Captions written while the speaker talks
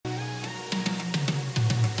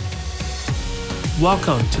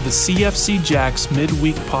Welcome to the CFC Jacks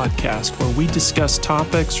Midweek Podcast, where we discuss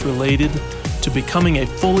topics related to becoming a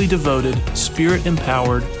fully devoted,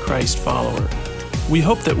 Spirit-empowered Christ follower. We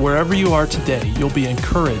hope that wherever you are today, you'll be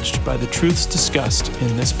encouraged by the truths discussed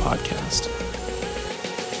in this podcast.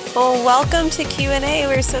 Well, welcome to Q&A.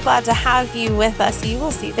 We're so glad to have you with us. You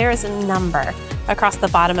will see there is a number across the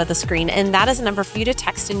bottom of the screen, and that is a number for you to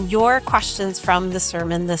text in your questions from the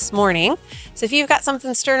sermon this morning. So if you've got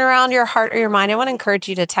something stirring around your heart or your mind, I want to encourage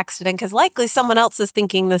you to text it in because likely someone else is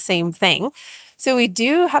thinking the same thing. So we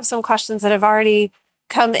do have some questions that have already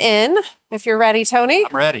come in. If you're ready, Tony.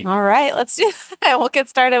 I'm ready. All right, let's do that. We'll get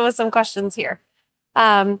started with some questions here.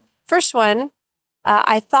 First one,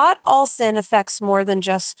 I thought all sin affects more than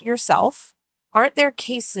just yourself. Aren't there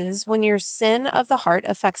cases when your sin of the heart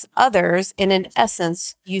affects others and in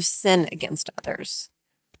essence, you sin against others?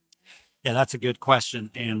 Yeah, that's a good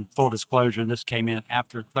question. And full disclosure, this came in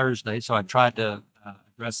after Thursday, so I tried to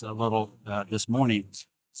address it a little this morning.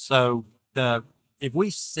 So if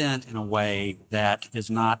we sin in a way that is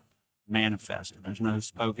not manifested, there's no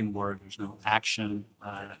spoken word, there's no action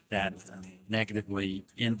that negatively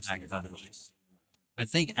impacts others, I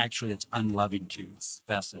think actually it's unloving to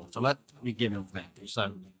confess it. So let me give you an example.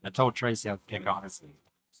 So I told Tracy I'd pick on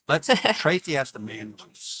her. Tracy has to manage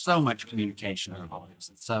so much communication in her lives.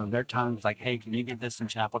 And so there are times like, hey, can you get this in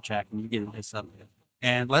chapel chat? Can you get this up?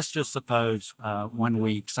 And let's just suppose 1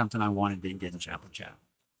 week something I wanted didn't get in chapel chat.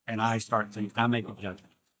 And I start thinking, I make a judgment,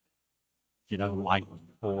 like,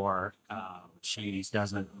 or she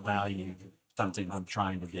doesn't value something I'm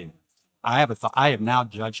trying to do. I have now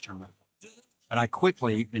judged her. But I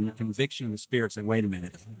quickly, in the conviction of the Spirit, said, wait a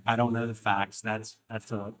minute, I don't know the facts.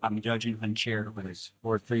 I'm judging uncharitably.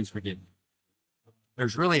 Lord, please forgive me.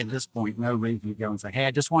 There's really, at this point, no reason to go and say, hey,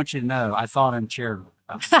 I just want you to know, I thought uncharitably.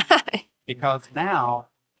 Because now,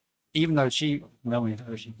 even though knowing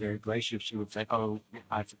her, she's very gracious, she would say, oh,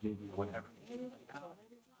 I forgive you, whatever.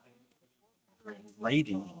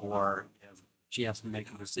 Lady, or if she has to make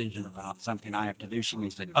a decision about something I have to do, she may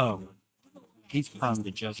say, oh, he's prone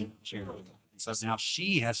to judging uncharitably. So now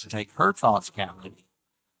she has to take her thoughts captive.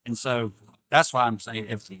 And so that's why I'm saying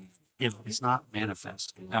if it's not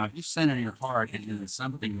manifested. Now, if you sin in your heart and it's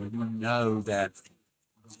something where you know that you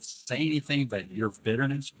don't say anything, but your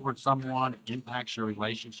bitterness towards someone impacts your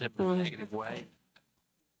relationship in a negative way,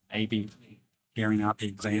 maybe carrying out the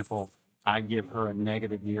example, I give her a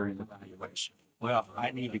negative year-end evaluation. Well,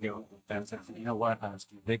 I need to go confess and say, you know what? I was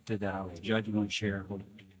convicted that I was judging uncharitably.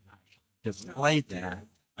 Displayed that.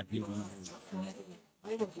 I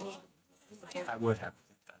would have to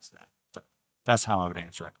confess that. But that's how I would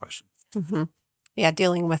answer that question. Mm-hmm. Yeah,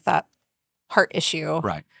 dealing with that heart issue.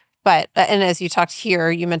 Right. But, and as you talked here,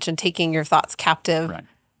 you mentioned taking your thoughts captive. Right.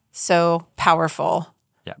 So powerful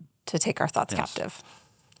to take our thoughts captive.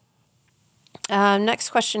 Next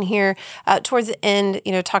question here. Towards the end,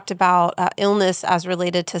 talked about illness as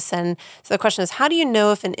related to sin. So the question is, how do you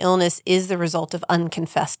know if an illness is the result of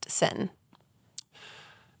unconfessed sin?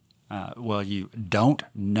 Well, you don't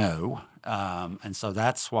know. And so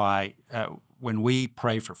that's why when we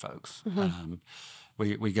pray for folks,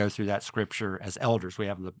 we go through that scripture as elders. We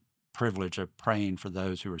have the privilege of praying for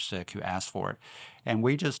those who are sick, who ask for it. And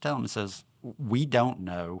we just tell them, it says, we don't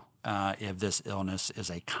know if this illness is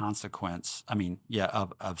a consequence,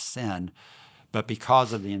 of sin. But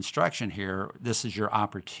because of the instruction here, this is your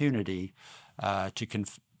opportunity to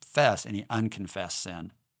confess any unconfessed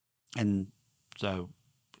sin. And so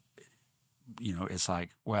it's like,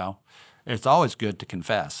 well, it's always good to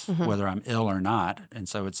confess, whether I'm ill or not. And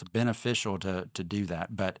so it's beneficial to do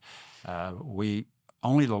that. But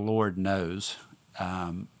only the Lord knows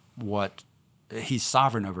what He's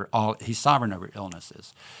sovereign over He's sovereign over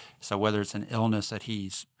illnesses. So whether it's an illness that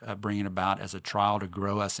He's bringing about as a trial to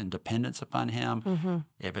grow us in dependence upon Him,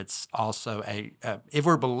 if it's also if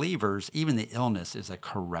we're believers, even the illness is a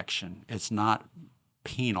correction. It's not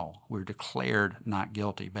penal. We're declared not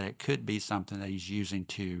guilty, but it could be something that He's using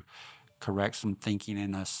to correct some thinking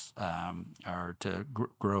in us or to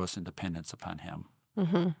grow us in dependence upon Him.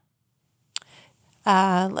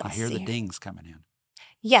 I hear the dings coming in.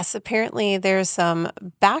 Yes, apparently there's some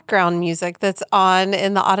background music that's on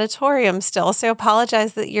in the auditorium still. So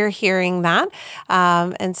apologize that you're hearing that.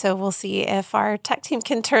 And so we'll see if our tech team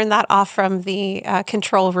can turn that off from the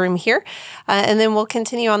control room here. And then we'll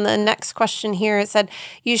continue on the next question here. It said,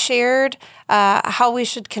 you shared how we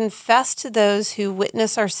should confess to those who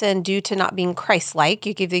witness our sin due to not being Christ-like.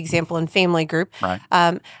 You gave the example in family group. Right.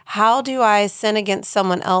 How do I sin against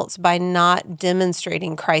someone else by not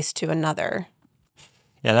demonstrating Christ to another?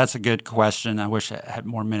 Yeah, that's a good question. I wish I had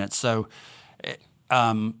more minutes. So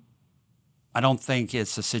I don't think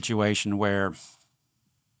it's a situation where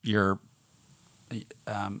you're.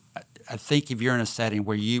 I think if you're in a setting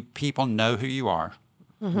where people know who you are,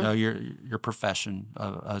 know your profession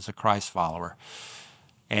as a Christ follower,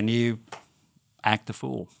 and you act the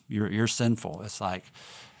fool, you're sinful. It's like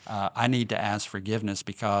I need to ask forgiveness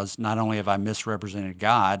because not only have I misrepresented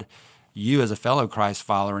God, you as a fellow Christ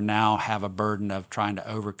follower now have a burden of trying to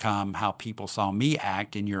overcome how people saw me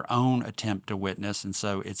act in your own attempt to witness. And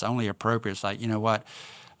so it's only appropriate. It's like, you know what?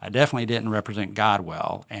 I definitely didn't represent God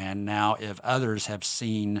well. And now if others have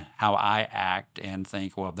seen how I act and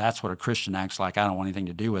think, well, if that's what a Christian acts like, I don't want anything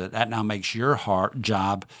to do with it, that now makes your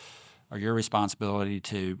job or your responsibility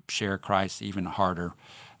to share Christ even harder.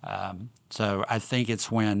 So I think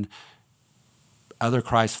it's when other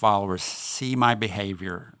Christ followers see my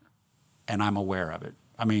behavior and I'm aware of it.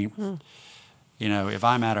 I mean, you know, if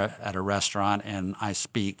I'm at a restaurant and I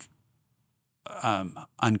speak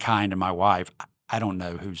unkind to my wife, I don't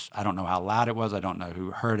know how loud it was. I don't know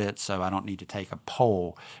who heard it, so I don't need to take a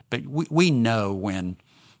poll. But we know when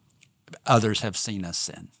others have seen us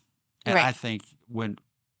sin. And Right. I think when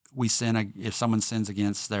we sin, if someone sins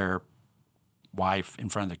against their wife in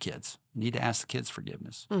front of their kids, you need to ask the kids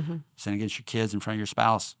forgiveness. Sin against your kids in front of your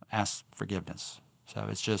spouse, ask forgiveness. So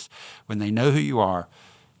it's just when they know who you are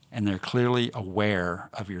and they're clearly aware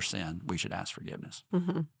of your sin, we should ask forgiveness.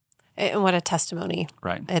 And what a testimony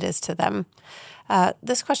Right. it is to them.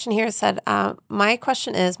 This question here said, my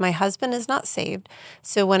question is, my husband is not saved,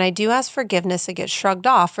 so when I do ask forgiveness, it gets shrugged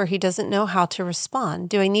off or he doesn't know how to respond.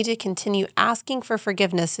 Do I need to continue asking for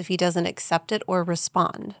forgiveness if he doesn't accept it or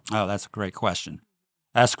respond? Oh, that's a great question.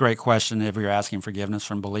 That's a great question if you're asking forgiveness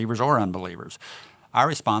from believers or unbelievers. Our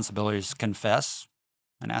responsibility is to confess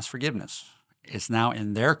and ask forgiveness. It's now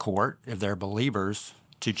in their court, if they're believers,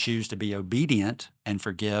 to choose to be obedient and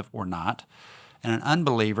forgive or not. And an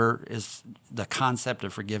unbeliever is the concept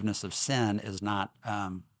of forgiveness of sin is not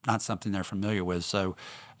something they're familiar with. So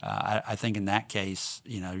I think in that case,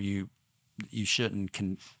 you know, you shouldn't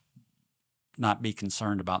not be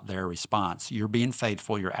concerned about their response. You're being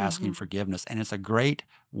faithful. You're asking forgiveness, and it's a great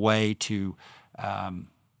way to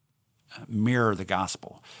mirror the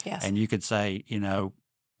gospel. Yes. And you could say, you know,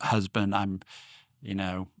 husband,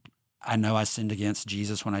 I know I sinned against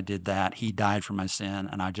Jesus when I did that. He died for my sin,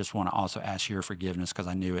 and I just want to also ask your forgiveness because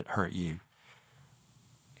I knew it hurt you.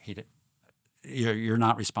 You're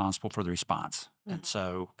not responsible for the response. And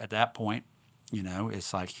so at that point, you know,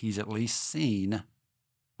 it's like he's at least seen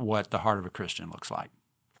what the heart of a Christian looks like.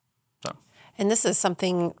 So, And this is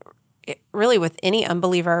something really with any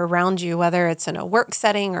unbeliever around you, whether it's in a work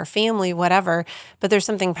setting or family, whatever, but there's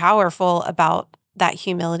something powerful about that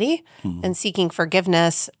humility and seeking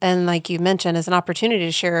forgiveness. And like you mentioned, as an opportunity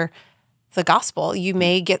to share the gospel, you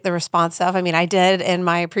may get the response of, I mean, I did in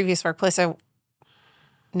my previous workplace, so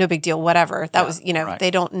no big deal, whatever. That was, you know, right.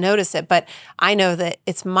 they don't notice it, but I know that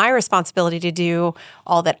it's my responsibility to do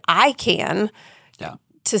all that I can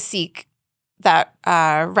to seek that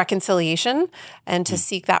reconciliation and to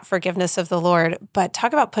seek that forgiveness of the Lord. But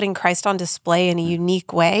talk about putting Christ on display in a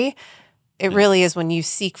unique way. It really is when you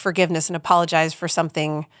seek forgiveness and apologize for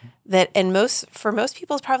something that, for most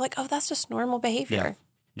people, it's probably like, oh, that's just normal behavior.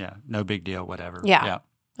 Yeah, no big deal, whatever. Yeah.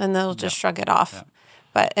 And they'll just shrug it off. Yeah.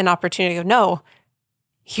 But an opportunity to go, no,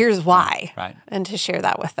 here's why. Right. And to share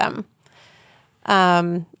that with them.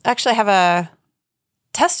 Actually, I have a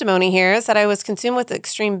testimony here. Is that I was consumed with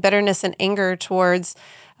extreme bitterness and anger towards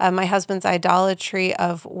my husband's idolatry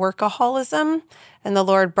of workaholism. And the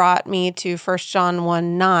Lord brought me to 1 John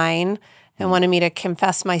 1:9 and wanted me to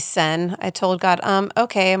confess my sin. I told God,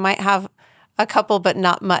 okay, I might have a couple, but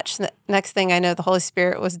not much. The next thing I know, the Holy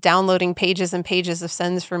Spirit was downloading pages and pages of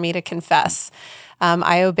sins for me to confess.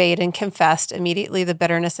 I obeyed and confessed. Immediately, the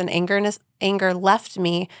bitterness and anger left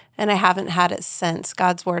me, and I haven't had it since.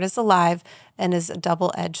 God's word is alive and is a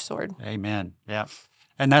double-edged sword. Amen. Yeah.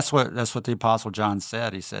 And that's what the Apostle John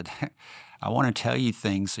said. He said, I want to tell you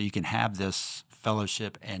things so you can have this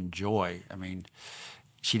fellowship and joy. I mean,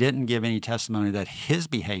 she didn't give any testimony that his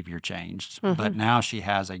behavior changed, but now she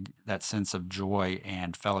has that sense of joy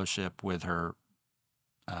and fellowship with her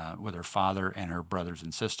father and her brothers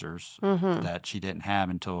and sisters that she didn't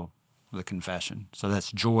have until the confession. So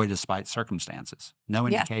that's joy despite circumstances. No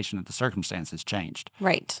indication that the circumstances changed.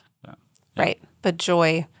 Right. So, Right. But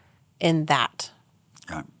joy in that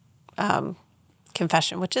yeah.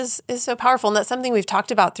 confession, which is so powerful. And that's something we've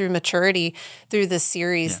talked about through maturity, through this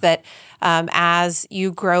series, that as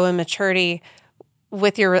you grow in maturity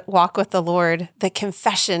with your walk with the Lord, the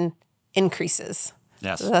confession increases.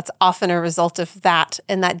 Yes. So that's often a result of that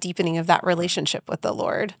and that deepening of that relationship with the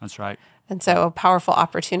Lord. That's right. And so a powerful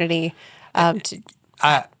opportunity I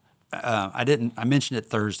mentioned it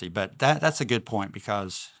Thursday, but that's a good point,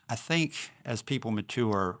 because I think as people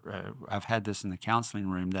mature, I've had this in the counseling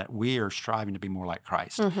room, that we are striving to be more like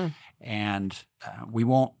Christ. And we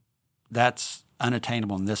won't, that's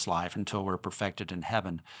unattainable in this life until we're perfected in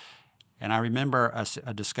heaven. And I remember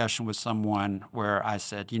a discussion with someone where I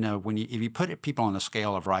said, if you put people on the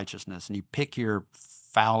scale of righteousness and you pick your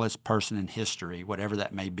foulest person in history, whatever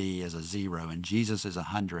that may be, as a 0, and Jesus is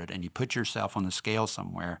 100, and you put yourself on the scale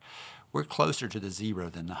somewhere, we're closer to the 0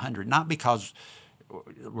 than the 100. Not because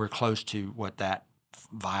we're close to what that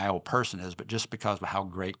vile person is, but just because of how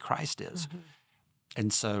great Christ is.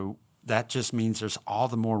 And so that just means there's all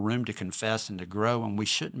the more room to confess and to grow, and we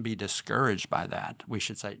shouldn't be discouraged by that. We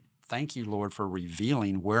should say, thank you, Lord, for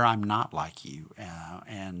revealing where I'm not like you.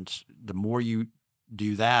 And the more you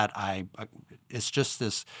do that, it's just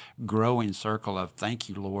this growing circle of thank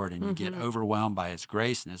you, Lord, and you get overwhelmed by His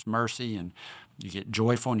grace and His mercy, and you get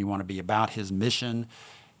joyful and you want to be about His mission.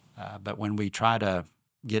 But when we try to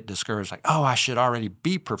get discouraged, like, I should already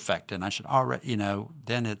be perfect, and I should already,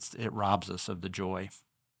 then it robs us of the joy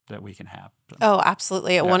that we can have. Oh,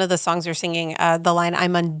 absolutely. Yeah. One of the songs you're singing, the line,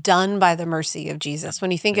 I'm undone by the mercy of Jesus.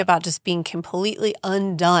 When you think about just being completely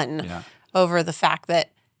undone over the fact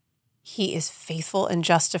that He is faithful and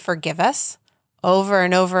just to forgive us over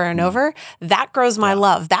and over and over, that grows my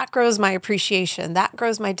love. That grows my appreciation. That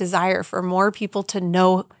grows my desire for more people to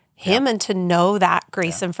know Him and to know that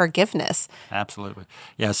grace and forgiveness. Absolutely.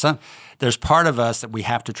 Yeah, there's part of us that we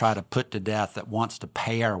have to try to put to death that wants to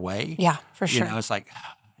pay our way. Yeah, for sure. It's like,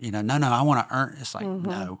 no, I want to earn. It's like,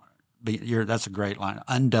 no, that's a great line.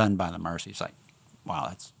 Undone by the mercy. It's like, wow,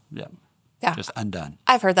 that's, just undone.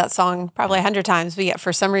 I've heard that song probably 100 times, but yet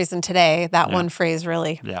for some reason today, that one phrase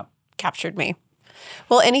really captured me.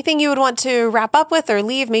 Well, anything you would want to wrap up with or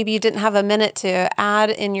leave? Maybe you didn't have a minute to add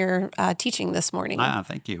in your teaching this morning.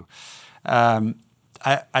 Thank you. I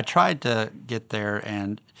tried to get there,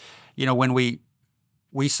 and when we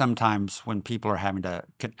sometimes, when people are having to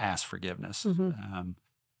ask forgiveness,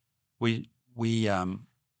 we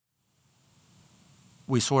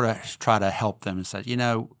sort of try to help them and say,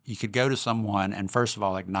 you could go to someone and first of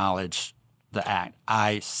all acknowledge the act.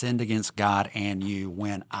 I sinned against God and you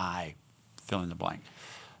when I fill in the blank.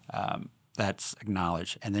 That's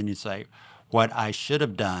acknowledged. And then you say, what I should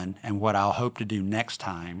have done and what I'll hope to do next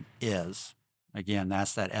time is, again,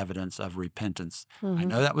 that's that evidence of repentance. I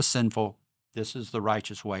know that was sinful. This is the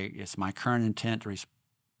righteous way. It's my current intent to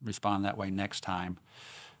respond that way next time.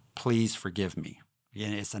 Please forgive me.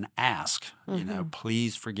 Again, it's an ask,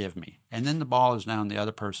 please forgive me. And then the ball is now in the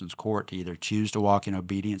other person's court to either choose to walk in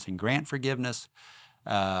obedience and grant forgiveness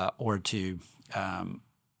or to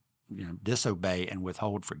disobey and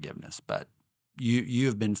withhold forgiveness. But you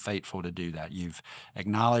have been faithful to do that. You've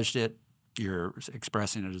acknowledged it. You're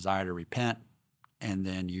expressing a desire to repent, and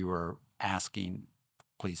then you are asking,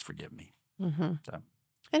 please forgive me. So.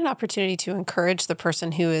 And an opportunity to encourage the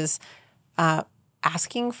person who is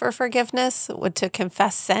asking for forgiveness. To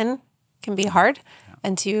confess sin can be hard,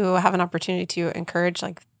 and to have an opportunity to encourage,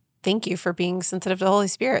 like, thank you for being sensitive to the Holy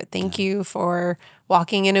Spirit. Thank you for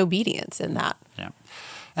walking in obedience in that. Yeah.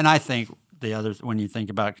 And I think the others, when you think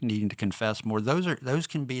about needing to confess more, those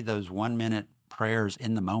can be those 1-minute prayers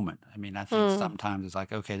in the moment. I mean, I think sometimes it's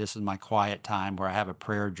like, okay, this is my quiet time where I have a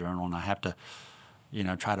prayer journal and I have to,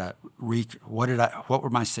 try to what were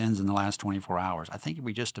my sins in the last 24 hours? I think if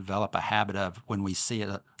we just develop a habit of when we see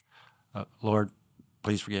it, Lord,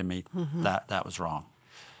 please forgive me, that was wrong.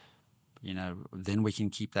 Then we can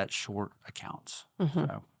keep that short accounts.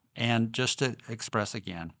 So, and just to express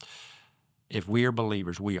again, if we are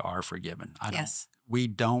believers, we are forgiven. We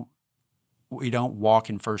don't walk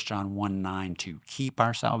in 1 John 1:9 to keep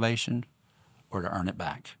our salvation or to earn it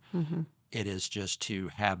back. It is just to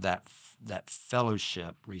have that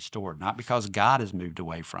fellowship restored, not because God has moved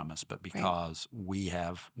away from us, but because we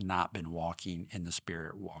have not been walking in the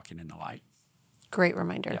Spirit, walking in the light. Great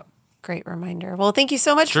reminder. Yep. Great reminder. Well, thank you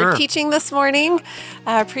so much for teaching this morning.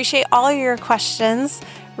 I appreciate all your questions.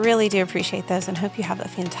 Really do appreciate those, and hope you have a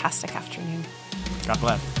fantastic afternoon. God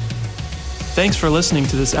bless. Thanks for listening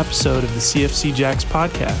to this episode of the CFC Jax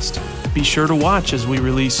podcast. Be sure to watch as we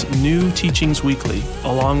release new teachings weekly,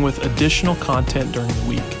 along with additional content during the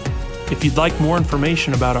week. If you'd like more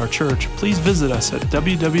information about our church, please visit us at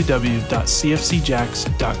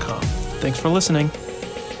www.cfcjax.com. Thanks for listening.